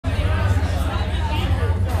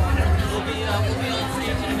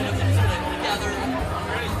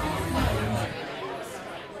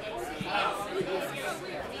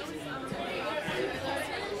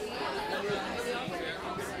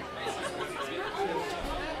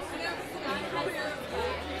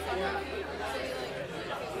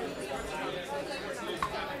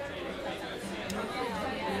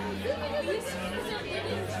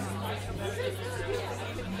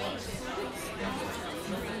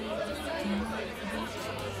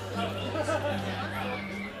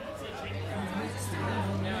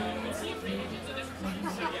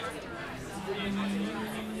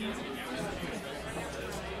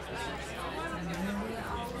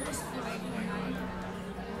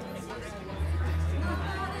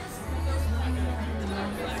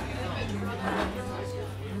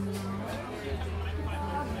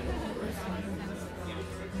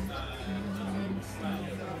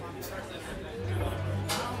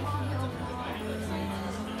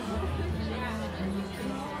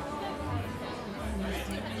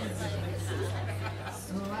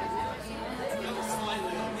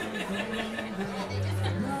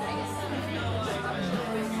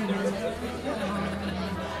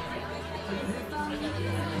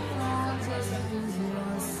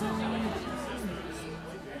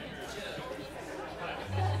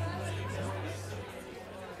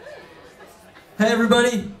Hey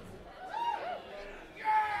everybody!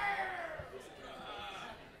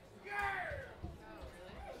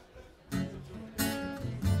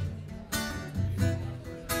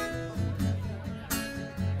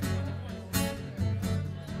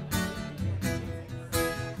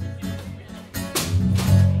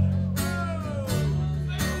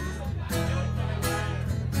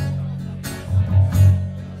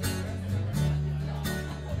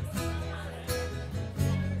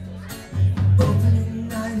 Opening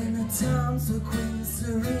night in a town so queen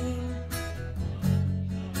serene,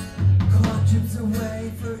 clock drips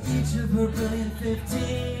away for each of her brilliant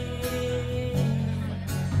 15.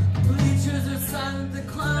 Bleachers are silent, the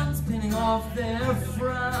clowns pinning off their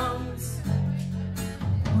frowns.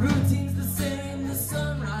 Routine's the same, the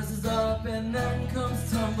sun rises up and then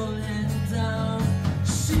comes tumbling down.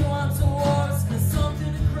 She wants awards, there's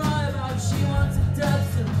something to cry about. She wants a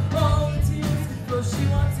death and all the tears to flow. She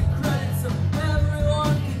wants a credit so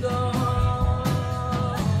everyone can go home.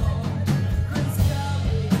 Grace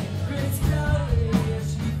Kelly, if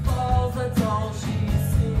she falls, that's all she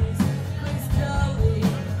sees. Grace Kelly,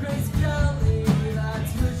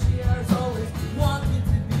 that's who she has always wanted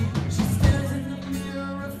to be. She stares in the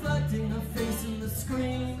mirror, reflecting her face in the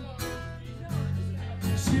screen.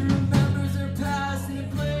 She remembers her past and it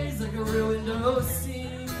plays like a real window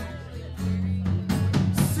scene.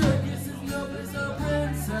 Circus is no place, no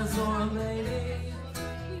princess or a lady.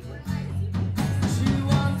 She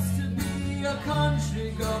wants to be a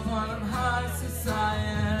country girl, part of high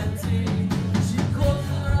society. She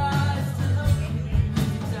closes her eyes to look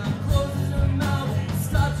music down, closes her mouth,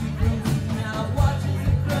 stops you from looking out, watches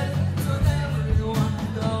the credits so everyone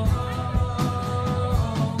can go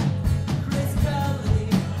home. Grace Kelly,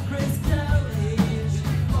 if she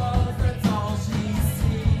falls, that's all she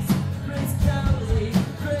sees. Grace Kelly,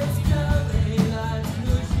 that's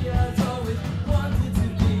who she has always wanted to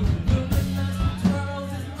be. The ringmaster twirls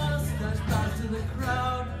his mustache back to the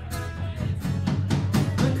crowd.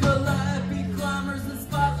 The calliope climbers, the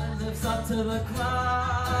spotlight lifts up to the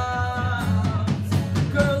clouds.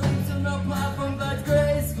 Girl leaps from no platform, but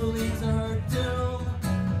gracefully to her doom.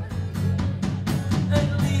 At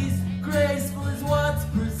least graceful is what's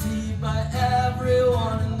perceived by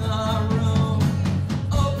everyone in the room.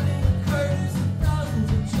 Opening the curtains,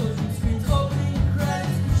 thousands of children's screens. Opening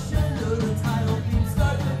credits, crescendo, the title theme.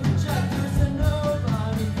 Start the projectors and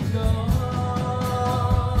nobody can go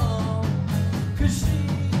home. 'Cause she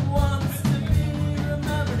wants to be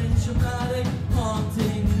remembered in traumatic,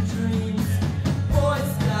 haunting dreams. Boy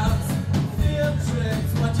Scouts, field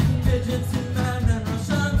trips, watching midgets and men and rush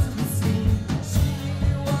onto the scene. She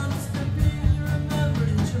wants to be remembered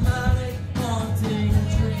in traumatic, haunting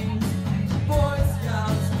dreams. Boy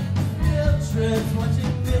Scouts, field trips,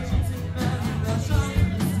 watching midgets and men and rush onto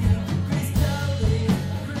the scene. Grace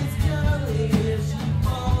Kelly, if she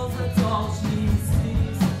falls, that's all she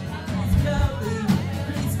sees. Grace Kelly,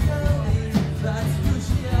 that's who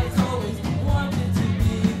she has always wanted to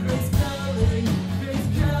be. Grace Kelly,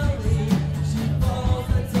 she falls,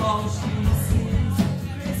 that's all she sees.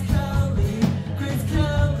 Grace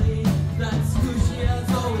Kelly, that's who she has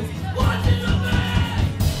always wanted to be.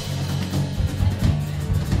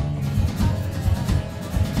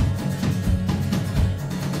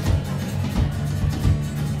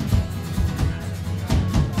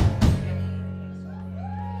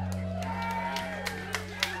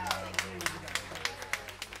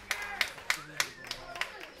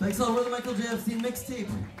 Thanks all for the Epstein MiXXXtape.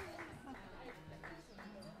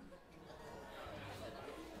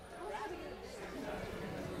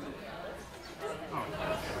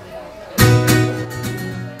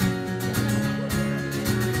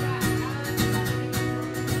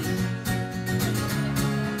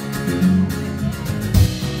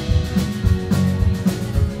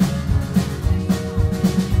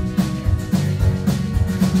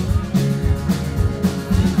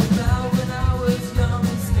 About when I was young,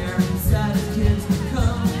 staring sad as kids could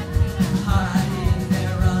come.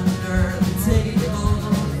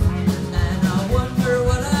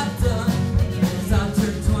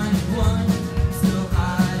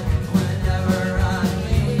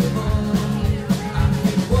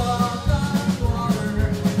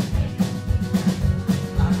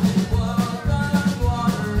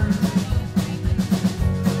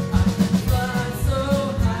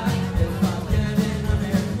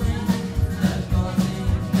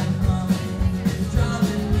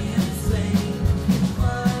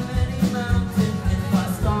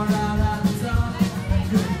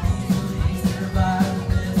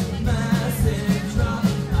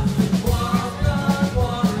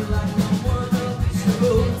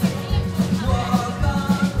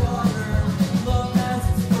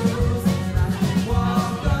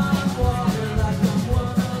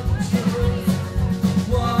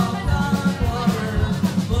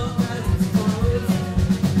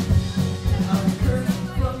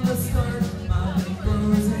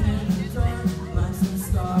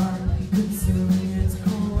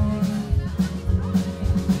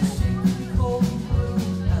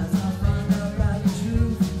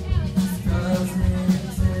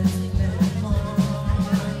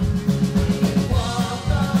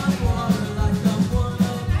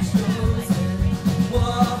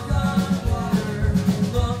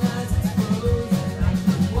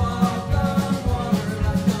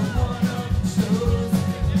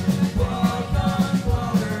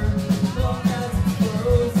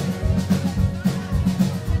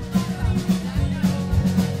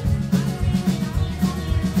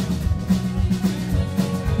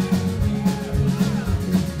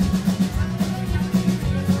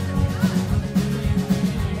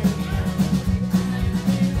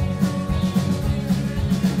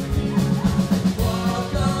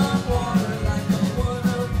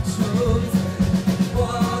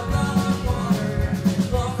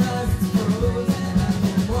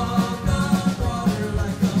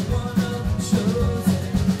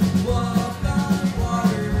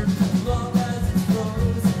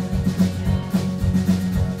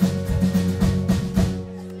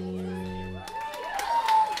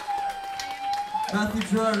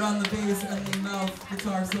 started on the bass and the mouth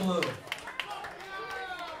guitar solo.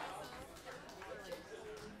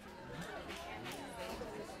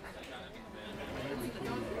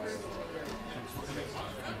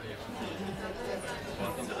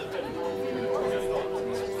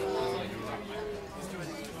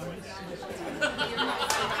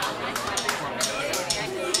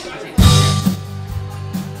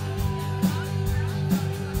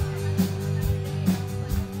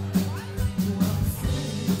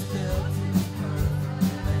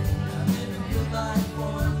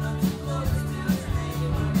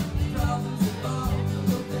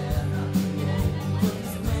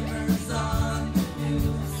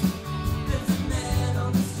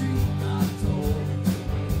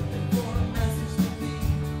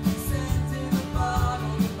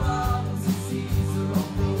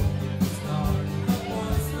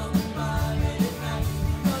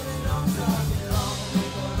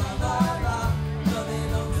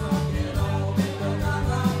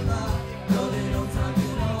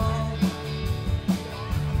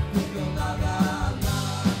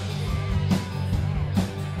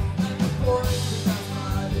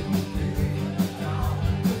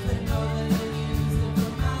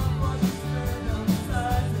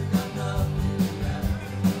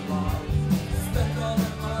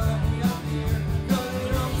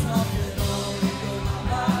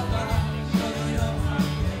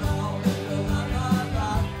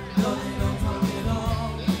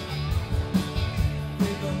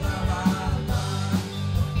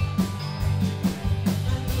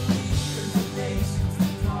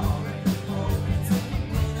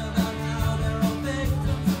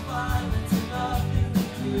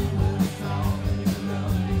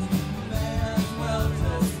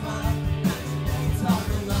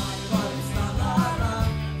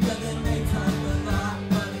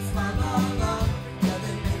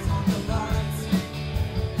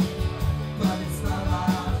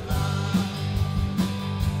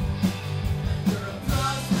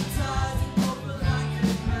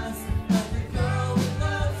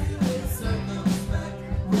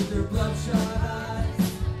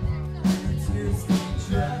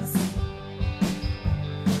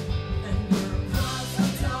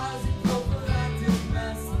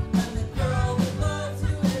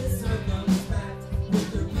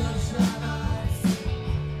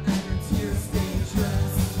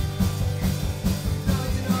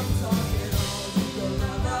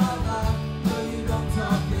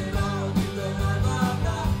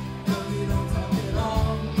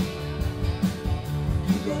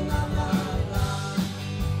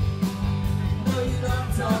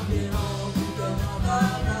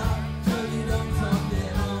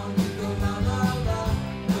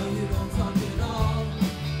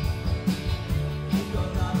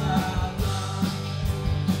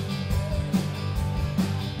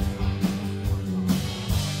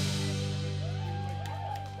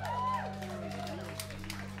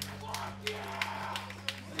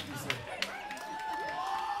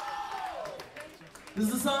 This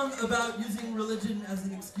is a song about using religion as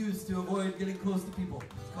an excuse to avoid getting close to people.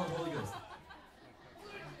 It's called Holy Ghost.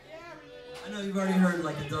 I know you've already heard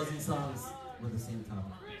like a dozen songs with the same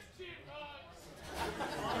topic.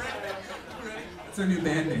 It's our new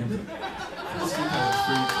band name.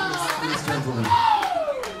 Please, gentlemen.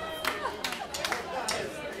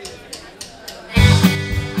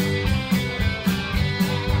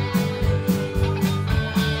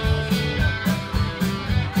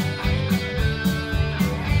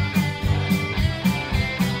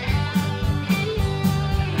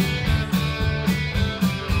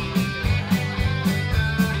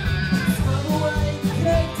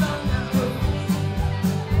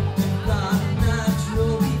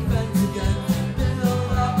 Natural defense against the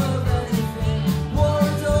build up of anything.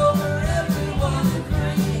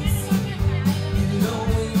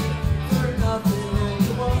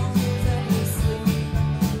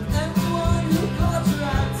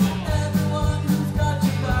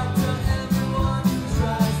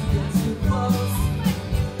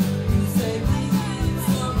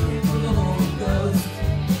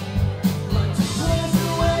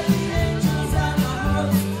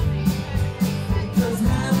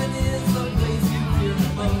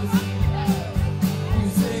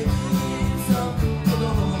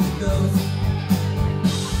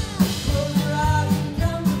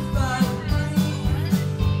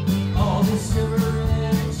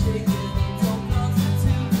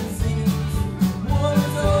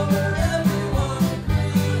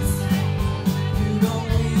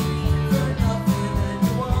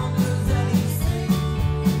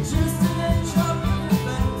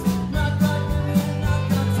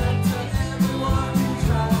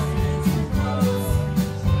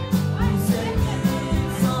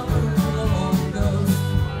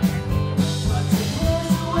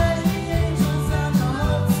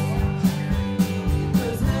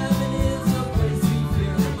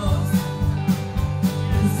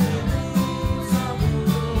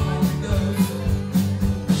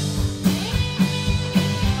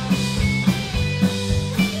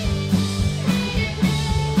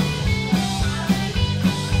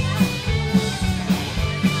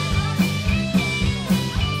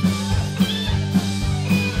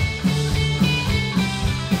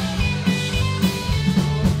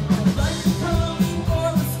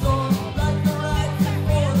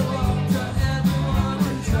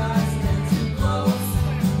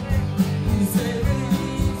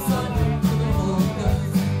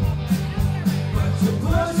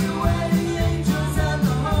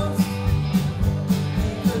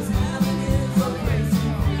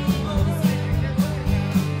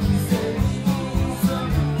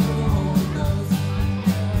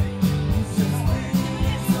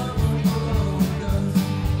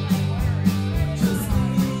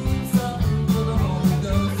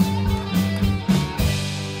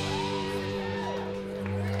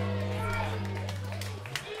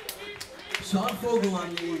 Sean Fogel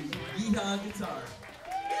on the Yeehaw guitar.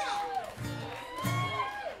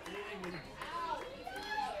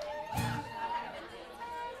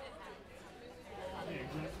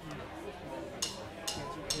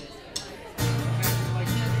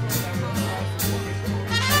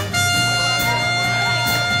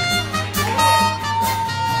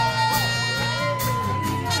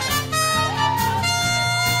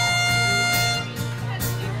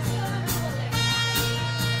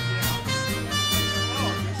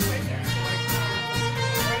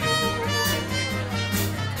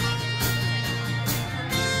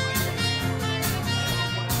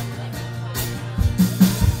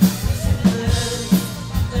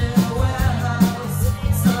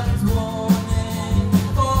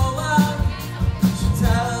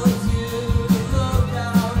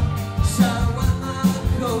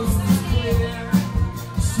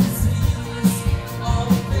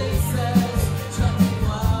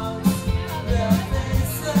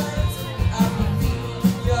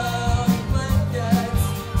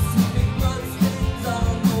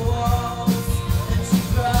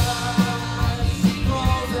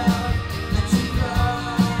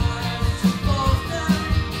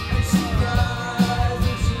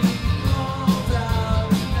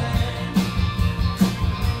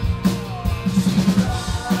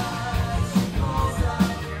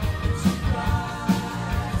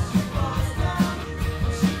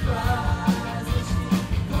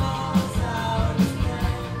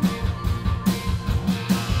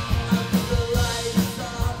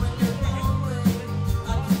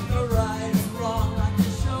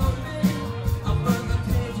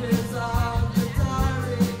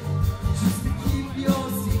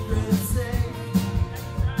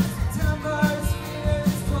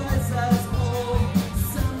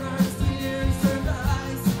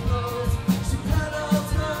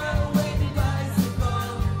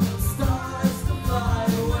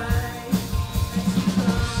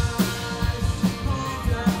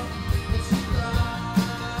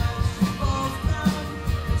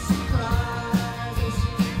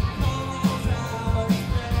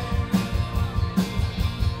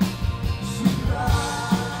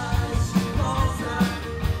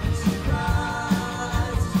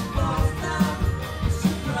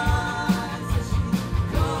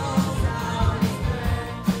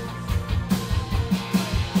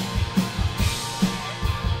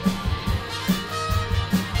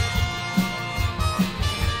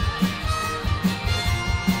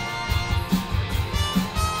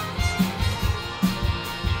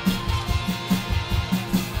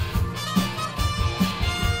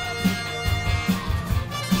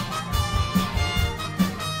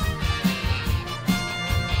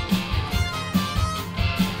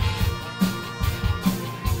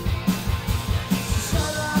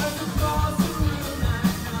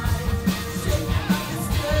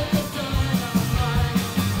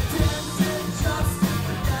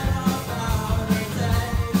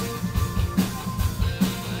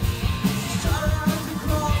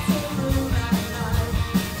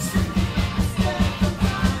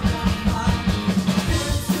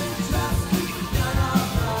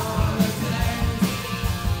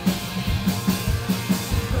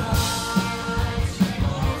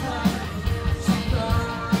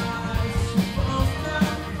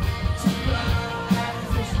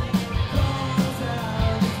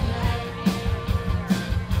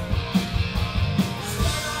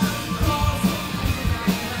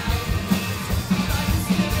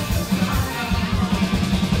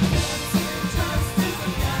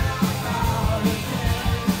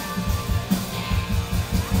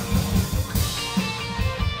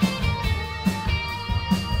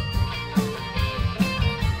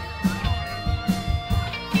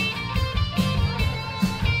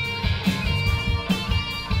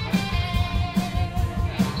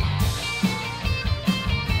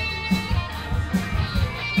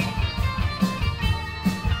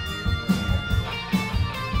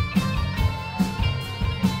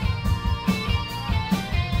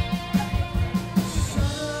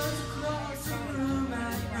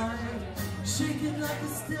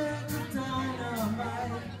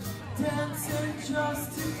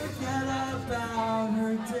 just to forget about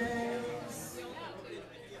her days.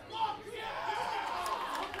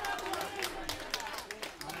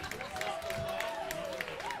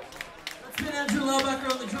 That's been Andrew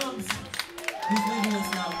Laubacker on the drums. He's leaving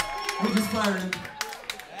us now. We just fired him.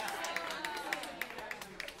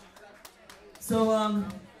 So,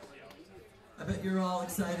 I bet you're all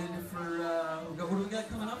excited for, what do we got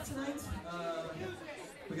coming up tonight?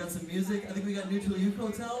 We got some music. I think we got Neutral Uke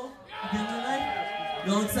Hotel again tonight.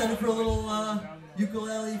 You all excited for a little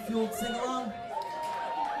ukulele-fueled sing-along?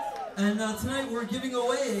 And tonight we're giving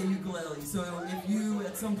away a ukulele, so if you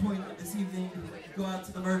at some point this evening go out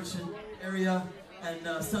to the merchant area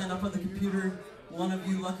and sign up on the computer, one of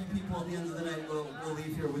you lucky people at the end of the night will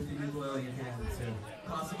leave here with your ukulele in hand, so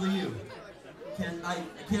possibly you. I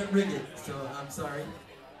can't rig it, so I'm sorry.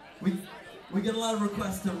 We get a lot of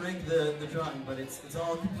requests to rig the drawing, but it's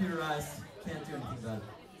all computerized, can't do anything about it.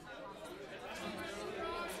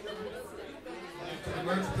 To the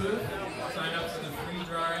merch booth, sign up for the free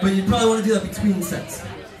drawing. But you probably want to do that between sets.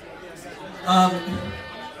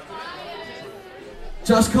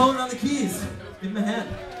 Josh Cohen on the keys. Give him a hand.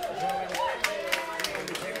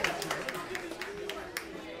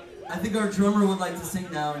 I think our drummer would like to sing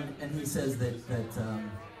now, and he says that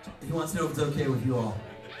he wants to know if it's okay with you all.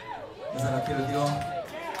 Is that okay with you all?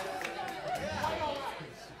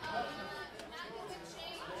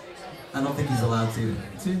 I don't think he's allowed to.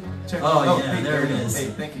 Check. Oh yeah, hey, there it is. Hey,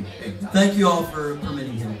 thank you. Hey. Thank you all for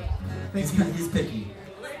permitting him. Thank you. He's picky.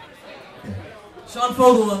 Okay. Sean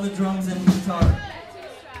Fogel on the drums and guitar.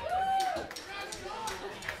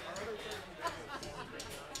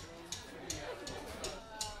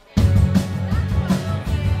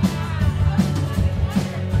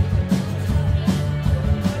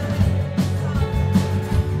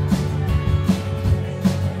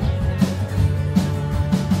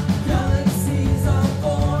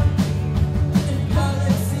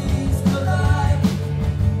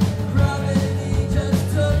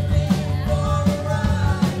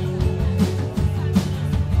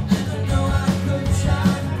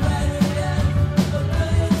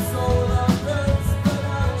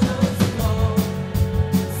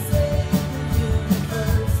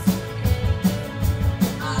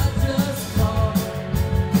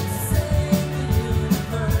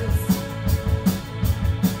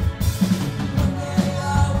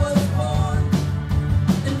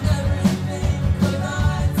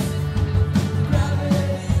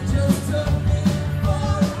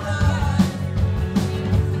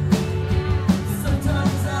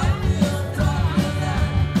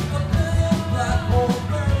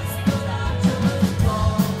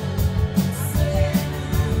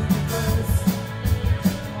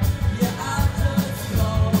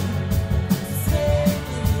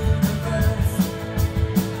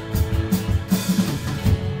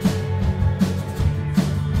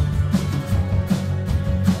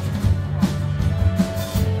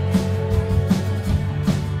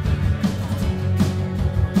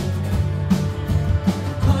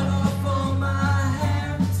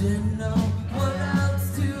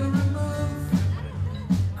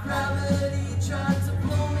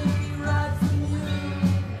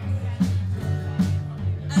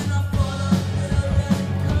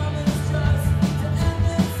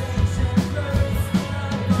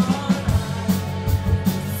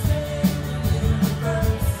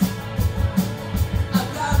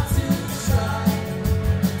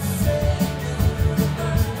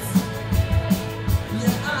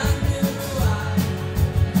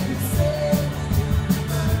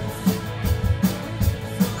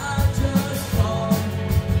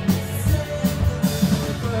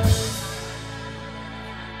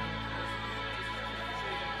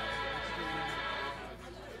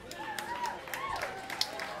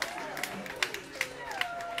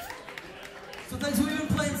 So thanks, we've been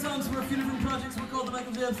playing songs for a few different projects. We're called the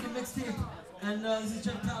MJEML MiXXXtape. And this is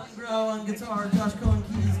Jeff Palengrau on guitar, Josh Cohen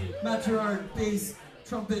keys, Matt Gerard, bass,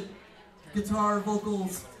 trumpet, guitar,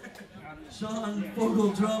 vocals, Sean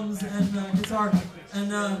Fogel drums and guitar.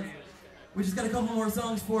 And we just got a couple more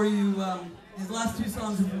songs for you. These last two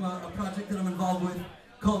songs are from a project that I'm involved with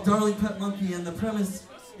called Darling Pet Monkey. And the premise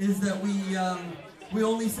is that we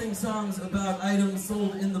only sing songs about items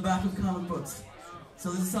sold in the back of comic books. So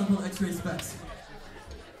this is a song called X-Ray Specs.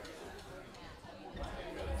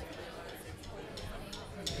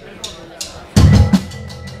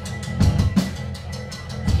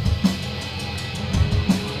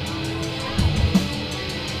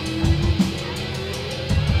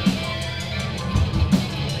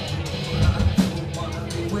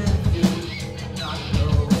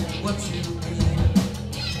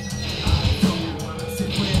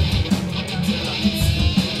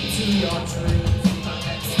 Your dreams, my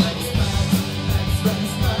X-ray specs.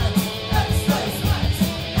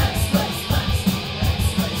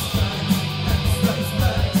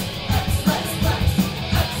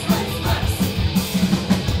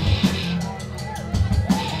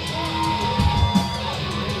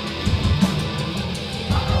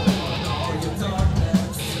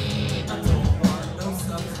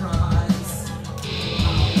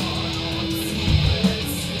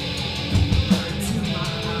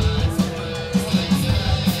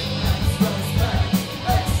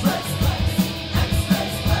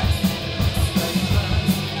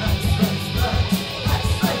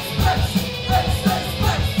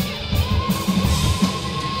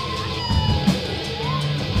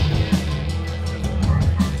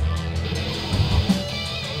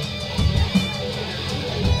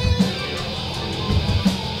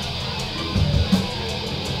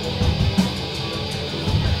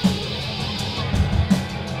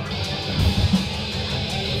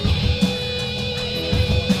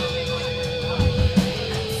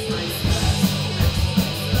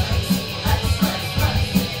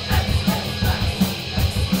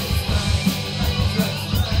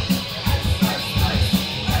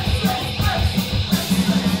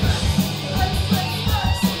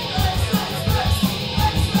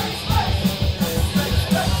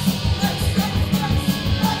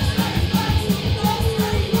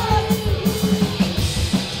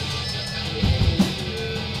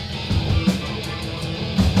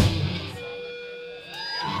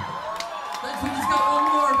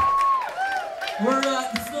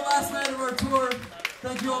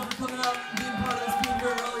 thank you all for coming out and being part of this, being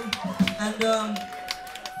here early. And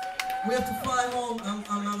we have to fly home.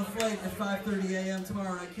 I'm on a flight at 5:30 a.m.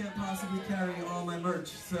 tomorrow, and I can't possibly carry all my merch.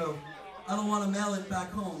 So I don't want to mail it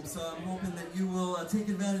back home. So I'm hoping that you will take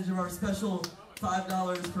advantage of our special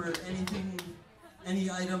 $5 for anything,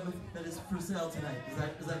 any item that is for sale tonight. Is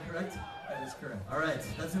that correct? That is correct. All right.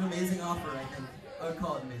 That's an amazing offer, I think. I would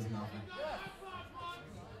call it an amazing offer.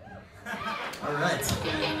 All right.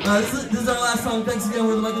 This is our last song. Thanks again.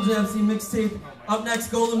 We're the Michael J. Epstein MiXXXtape. Up next,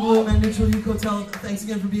 Golden Bloom and Neutral Youth Hotel. Thanks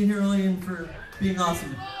again for being here early and for being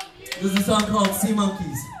awesome. This is a song called Sea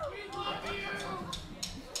Monkeys.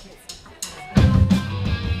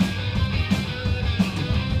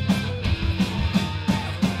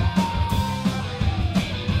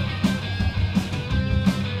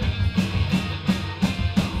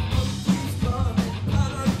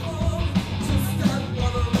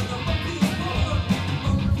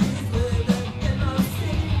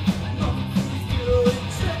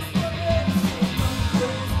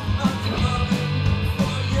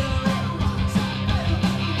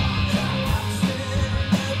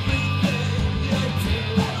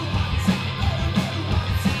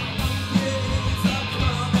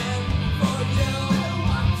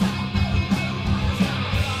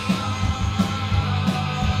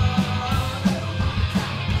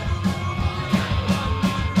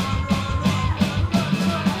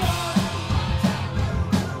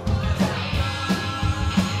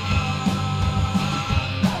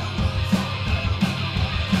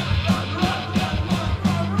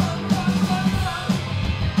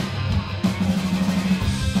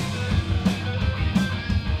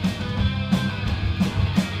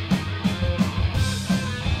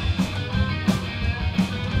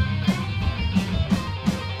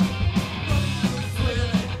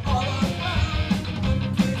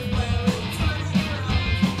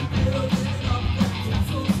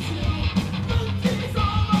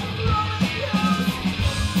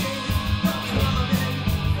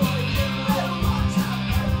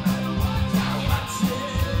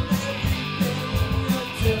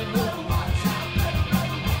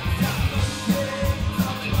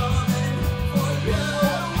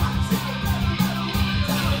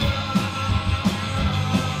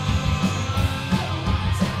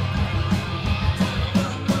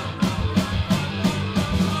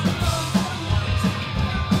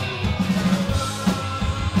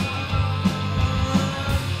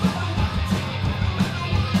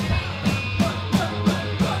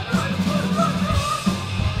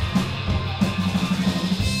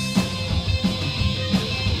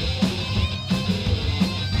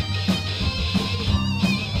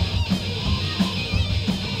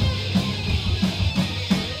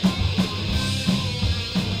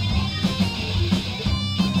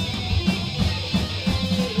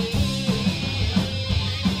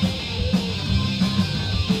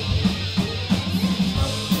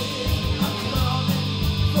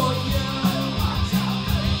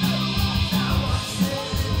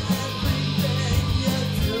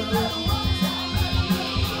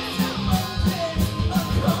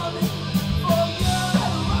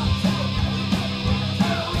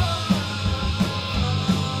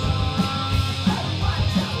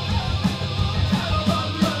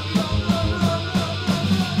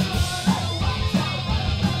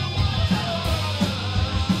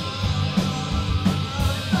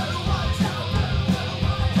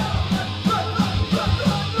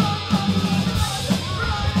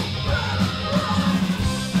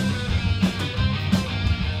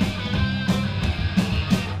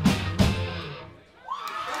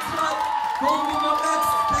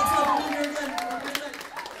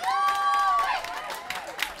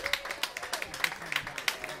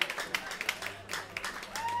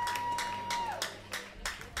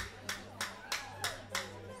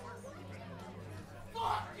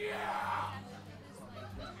 Yeah!